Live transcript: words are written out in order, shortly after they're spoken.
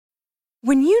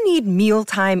When you need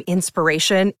mealtime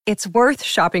inspiration, it's worth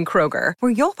shopping Kroger,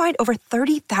 where you'll find over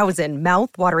 30,000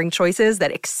 mouth-watering choices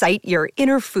that excite your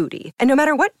inner foodie. And no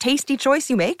matter what tasty choice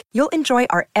you make, you'll enjoy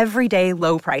our everyday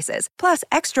low prices, plus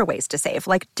extra ways to save,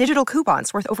 like digital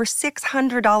coupons worth over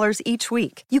 $600 each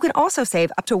week. You can also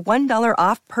save up to $1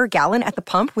 off per gallon at the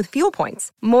pump with fuel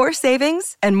points. More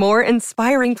savings and more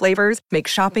inspiring flavors make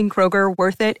shopping Kroger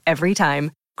worth it every time.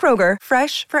 Kroger,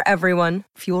 fresh for everyone.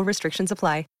 Fuel restrictions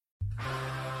apply.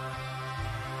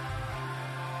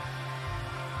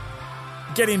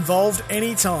 Get involved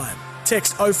anytime.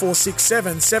 Text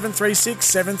 0467 736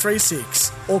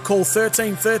 736 or call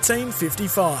 13 13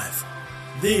 55.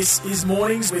 This is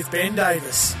Mornings with Ben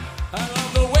Davis. I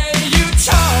love the way you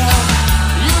talk,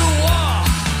 you walk,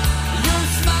 you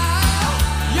smile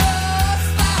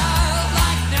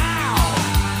like now,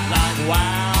 like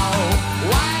wow,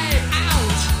 way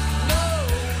out, no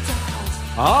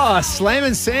doubt. Slam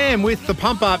and Sam with the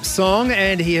Pump Up song,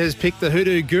 and he has picked the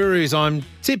Hoodoo Gurus. I'm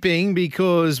tipping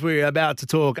because we're about to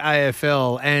talk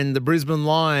AFL and the Brisbane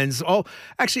Lions. Oh,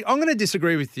 actually, I'm going to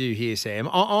disagree with you here, Sam.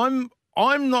 I'm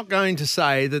not going to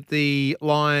say that the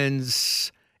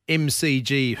Lions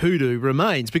MCG Hoodoo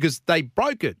remains because they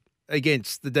broke it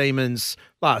against the Demons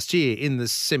last year in the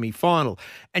semi-final.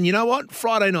 And you know what?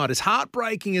 Friday night, as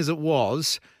heartbreaking as it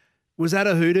was that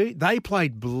a hoodoo? They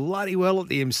played bloody well at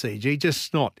the MCG,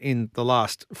 just not in the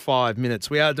last 5 minutes.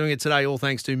 We are doing it today all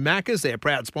thanks to Macca's. They're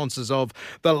proud sponsors of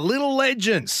the Little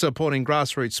Legends, supporting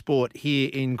grassroots sport here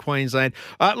in Queensland.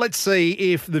 Let's see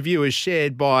if the view is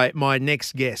shared by my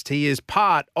next guest. He is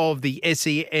part of the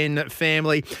SEN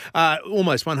family,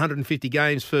 almost 150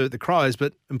 games for the Crows,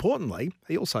 but importantly,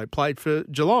 he also played for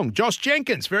Geelong. Josh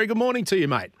Jenkins, very good morning to you,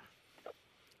 mate.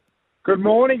 Good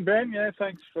morning, Ben. Yeah,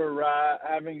 thanks for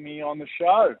having me on the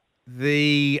show.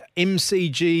 The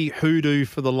MCG Hoodoo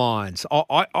for the Lions.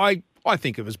 I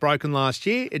think it was broken last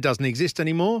year. It doesn't exist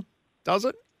anymore, does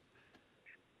it?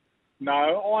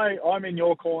 No, I'm in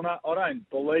your corner. I don't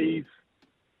believe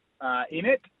in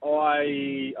it.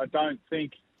 I don't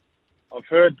think. I've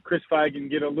heard Chris Fagan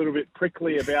get a little bit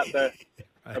prickly about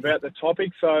the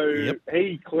topic, so yep.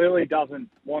 He clearly doesn't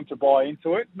want to buy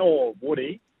into it, nor would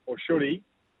he or should he.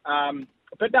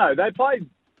 But no, they played.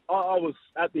 I was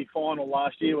at the final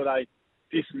last year where they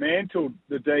dismantled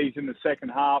the D's in the second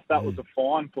half. That was a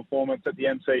fine performance at the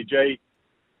MCG.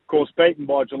 Of course, beaten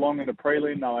by Geelong in the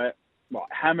prelim. They were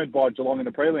hammered by Geelong in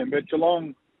the prelim, but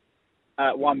Geelong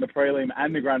won the prelim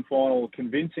and the grand final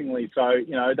convincingly. So,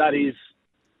 you know, that is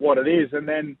what it is. And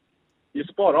then you're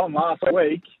spot on. Last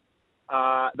week,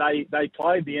 they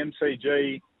played the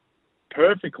MCG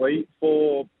perfectly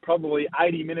for probably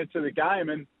 80 minutes of the game,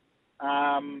 and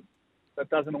that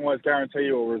doesn't always guarantee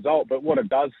you a result, but what it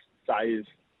does say is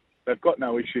they've got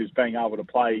no issues being able to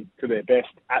play to their best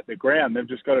at the ground. They've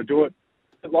just got to do it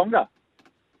a bit longer.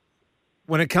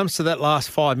 When it comes to that last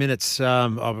 5 minutes, it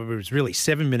was really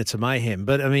 7 minutes of mayhem,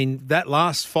 but I mean, that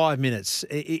last 5 minutes,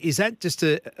 is that just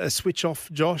a switch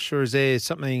off, Josh, or is there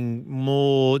something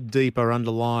more deeper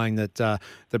underlying that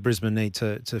the Brisbane need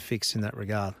to fix in that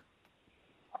regard?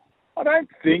 I don't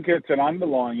think it's an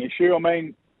underlying issue. I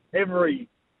mean, every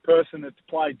person that's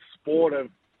played sport of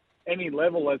any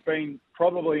level has been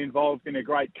probably involved in a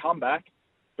great comeback,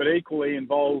 but equally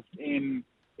involved in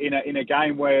a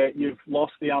game where you've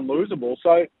lost the unlosable.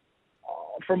 So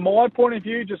from my point of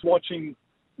view, just watching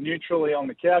neutrally on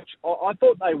the couch, I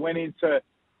thought they went into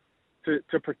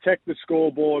to protect the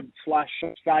scoreboard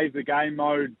 / save the game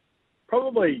mode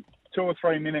probably 2 or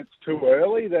 3 minutes too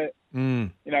early. That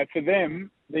you know, for them,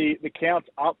 the count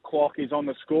up clock is on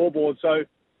the scoreboard. So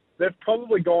they've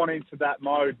probably gone into that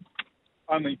mode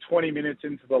only 20 minutes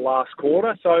into the last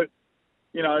quarter. So,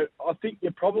 you know, I think you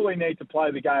probably need to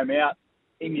play the game out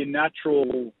in your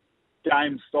natural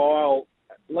game style,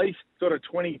 at least sort of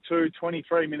 22,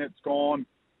 23 minutes gone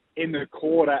in the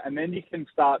quarter, and then you can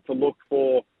start to look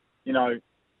for, you know,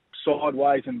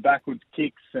 sideways and backwards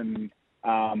kicks and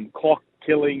clock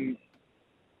killing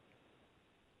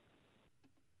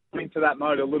into that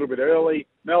mode a little bit early.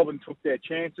 Melbourne took their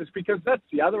chances because that's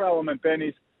the other element, Ben,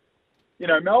 is, you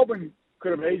know, Melbourne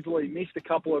could have easily missed a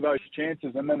couple of those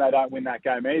chances and then they don't win that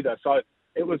game either. So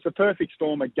it was the perfect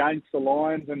storm against the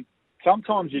Lions, and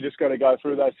sometimes you just got to go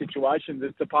through those situations.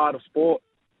 It's a part of sport.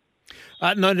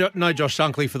 No Josh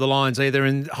Dunkley for the Lions either,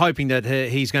 and hoping that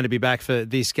he's going to be back for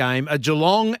this game.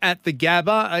 Geelong at the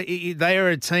Gabba, they are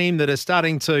a team that are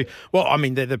starting to, well, I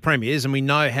mean, they're the premiers, and we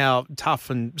know how tough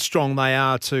and strong they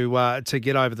are to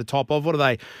get over the top of. What are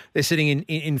they? They're sitting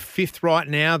in fifth right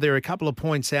now. They're a couple of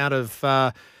points out of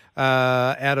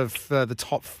out of the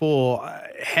top four.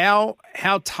 How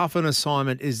tough an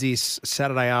assignment is this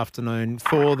Saturday afternoon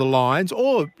for the Lions,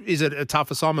 or is it a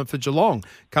tough assignment for Geelong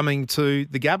coming to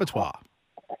the Gabatoir?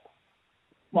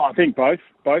 Well, I think both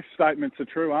statements are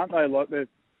true, aren't they? Like the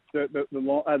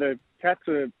Cats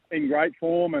are in great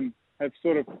form and have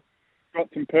sort of got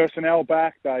some personnel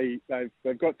back. They've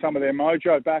got some of their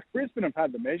mojo back. Brisbane have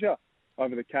had the measure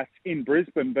over the Cats in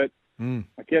Brisbane, but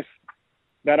I guess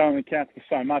that only counts for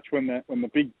so much when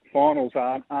the big finals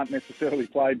aren't necessarily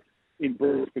played in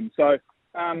Brisbane. So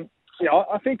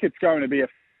I think it's going to be a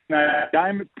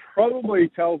game. It probably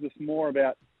tells us more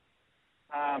about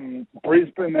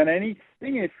Brisbane than anything.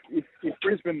 If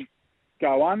Brisbane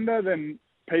go under, then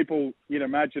people, you'd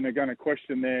imagine, are going to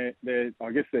question their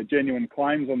genuine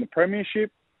claims on the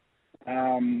premiership.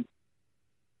 If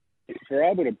we're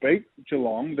able to beat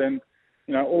Geelong, then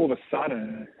all of a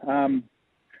sudden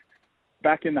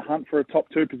back in the hunt for a top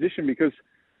two position, because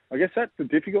I guess that's the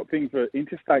difficult thing for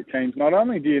interstate teams. Not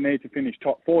only do you need to finish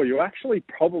top four, you actually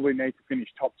probably need to finish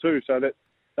top two, so that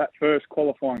first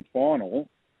qualifying final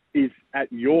is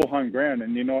at your home ground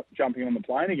and you're not jumping on the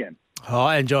plane again. Oh,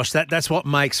 and Josh, that's what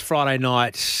makes Friday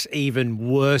night even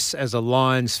worse as a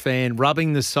Lions fan.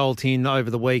 Rubbing the salt in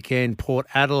over the weekend, Port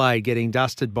Adelaide getting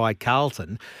dusted by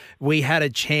Carlton. We had a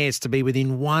chance to be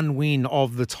within one win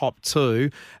of the top two,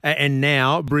 and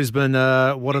now Brisbane,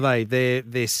 what are they?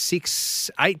 They're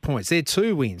 8 points. They're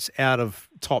 2 wins out of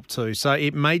top two. So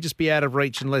it may just be out of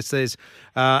reach unless there's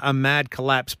a mad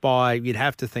collapse by, you'd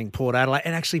have to think, Port Adelaide.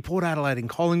 And actually, Port Adelaide and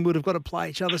Collingwood have got to play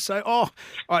each other. So,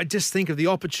 I just think of the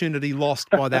opportunity lost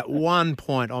by that 1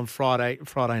 point on Friday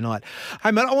night.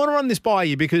 Hey, mate, I want to run this by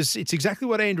you because it's exactly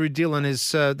what Andrew Dillon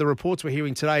is, the reports we're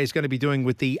hearing today, is going to be doing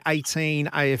with the 18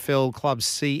 AFL club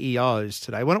CEOs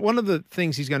today. One of the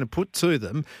things he's going to put to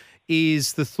them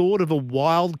is the thought of a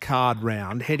wild card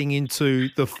round heading into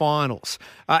the finals.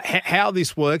 How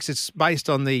this works, it's based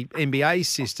on the NBA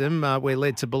system, we're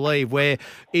led to believe, where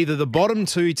either the bottom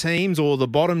two teams or the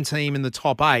bottom team in the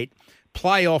top 8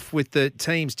 play off with the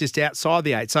teams just outside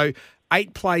the 8. So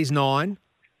 8 plays 9,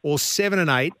 or 7 and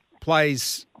 8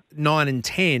 plays 9 and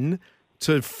 10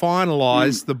 to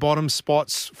finalise the bottom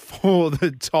spots for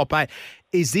the top 8.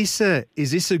 Is this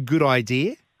a good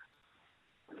idea?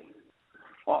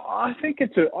 I think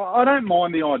I don't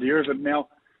mind the idea of it. Now,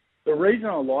 the reason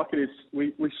I like it is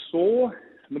we saw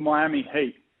the Miami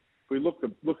Heat. If we look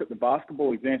at the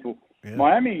basketball example, yeah.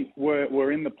 Miami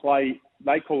were in the play,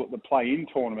 they call it the play-in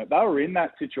tournament. They were in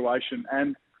that situation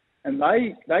and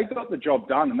they got the job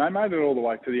done and they made it all the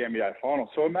way to the NBA Finals.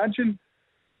 So imagine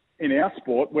in our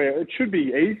sport where it should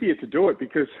be easier to do it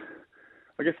because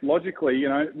I guess logically,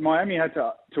 Miami had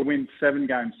to win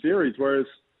 7-game series, whereas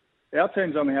our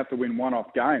teams only have to win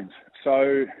one-off games.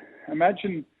 So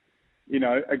imagine,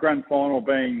 a grand final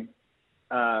being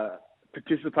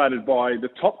participated by the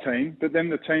top team, but then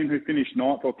the team who finished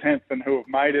 9th or 10th and who have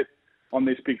made it on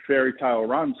this big fairy tale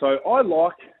run. So I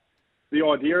like the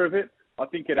idea of it. I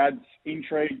think it adds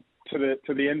intrigue to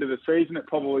the end of the season. It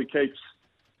probably keeps,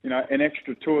 an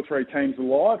extra 2 or 3 teams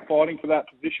alive fighting for that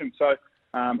position. So,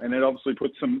 and it obviously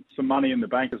puts some money in the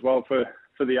bank as well for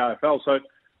the AFL. So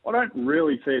I don't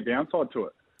really see a downside to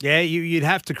it. Yeah, you'd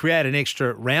have to create an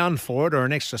extra round for it or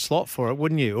an extra slot for it,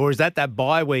 wouldn't you? Or is that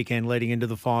bye weekend leading into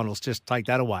the finals? Just take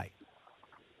that away.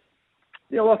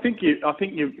 Yeah, well, I think you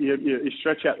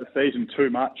stretch out the season too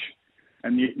much,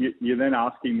 and you're then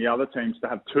asking the other teams to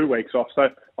have 2 weeks off. So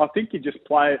I think you just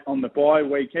play it on the bye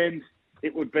weekend.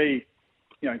 It would be,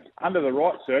 under the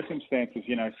right circumstances.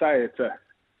 Say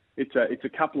it's a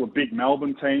couple of big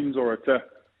Melbourne teams, or it's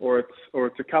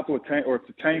a couple of or it's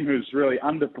a team who's really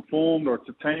underperformed, or it's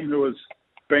a team who has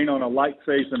been on a late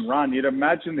season run. You'd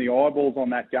imagine the eyeballs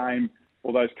on that game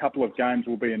or those couple of games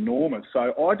will be enormous.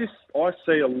 So I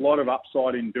see a lot of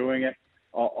upside in doing it.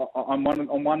 I'm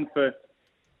one for,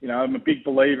 I'm a big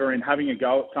believer in having a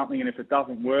go at something, and if it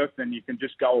doesn't work, then you can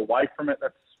just go away from it.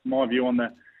 That's my view on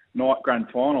the night grand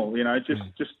final.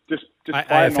 Just play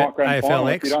a night grand final.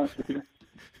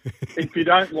 If you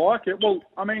don't like it, well,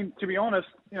 I mean, to be honest,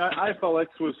 AFLX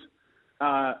was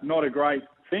not a great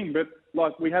thing,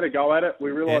 but we had a go at it. We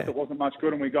realised it wasn't much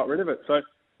good, and we got rid of it. So,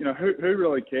 who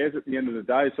really cares at the end of the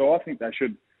day? So I think they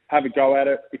should have a go at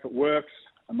it. If it works,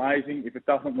 amazing. If it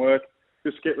doesn't work,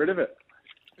 just get rid of it.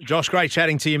 Josh, great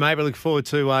chatting to you, mate. We look forward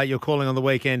to your calling on the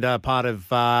weekend, part of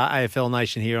AFL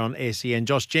Nation here on SEN.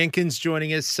 Josh Jenkins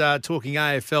joining us, talking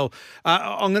AFL.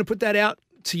 I'm going to put that out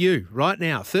to you right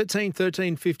now.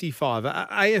 1355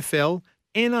 AFL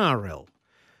NRL.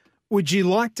 Would you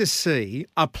like to see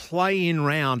a play-in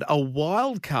round, a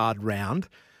wild card round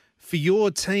for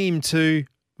your team to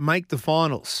make the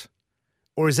finals?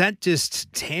 Or is that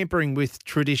just tampering with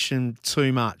tradition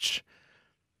too much?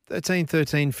 13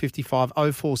 13 55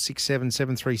 0467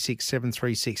 736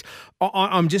 736.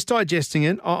 I'm just digesting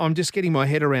it. I'm just getting my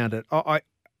head around it. I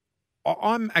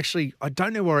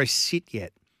don't know where I sit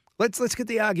yet. Let's get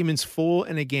the arguments for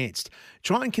and against.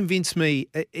 Try and convince me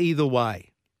either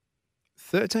way.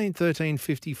 13 13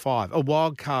 55, a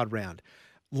wild card round,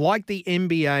 like the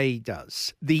NBA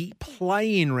does, the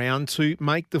play-in round to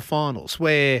make the finals,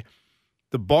 where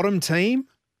the bottom team,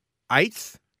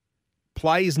 8th,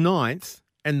 plays 9th,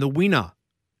 and the winner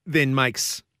then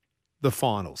makes the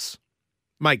finals,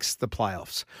 makes the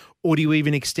playoffs. Or do you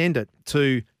even extend it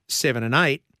to 7 and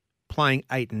 8, playing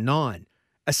 8 and 9?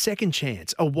 A second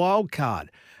chance, a wild card.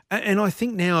 And I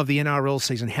think now of the NRL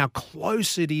season, how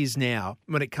close it is now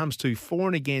when it comes to for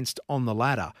and against on the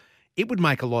ladder. It would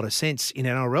make a lot of sense in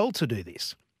NRL to do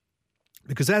this.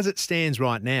 Because as it stands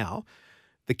right now,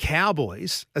 the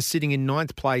Cowboys are sitting in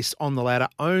 9th place on the ladder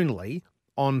only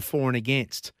on for and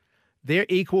against. They're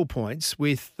equal points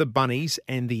with the Bunnies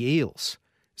and the Eels.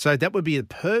 So that would be a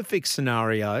perfect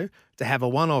scenario to have a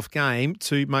one-off game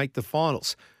to make the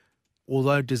finals.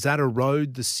 Although, does that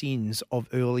erode the sins of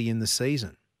early in the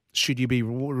season? Should you be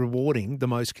rewarding the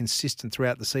most consistent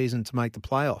throughout the season to make the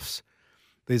playoffs?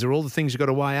 These are all the things you've got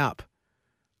to weigh up.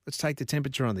 Let's take the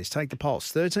temperature on this. Take the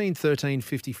pulse. 13 13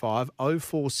 55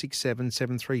 0467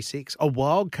 736. A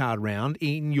wild card round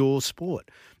in your sport.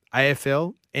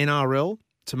 AFL, NRL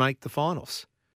to make the finals.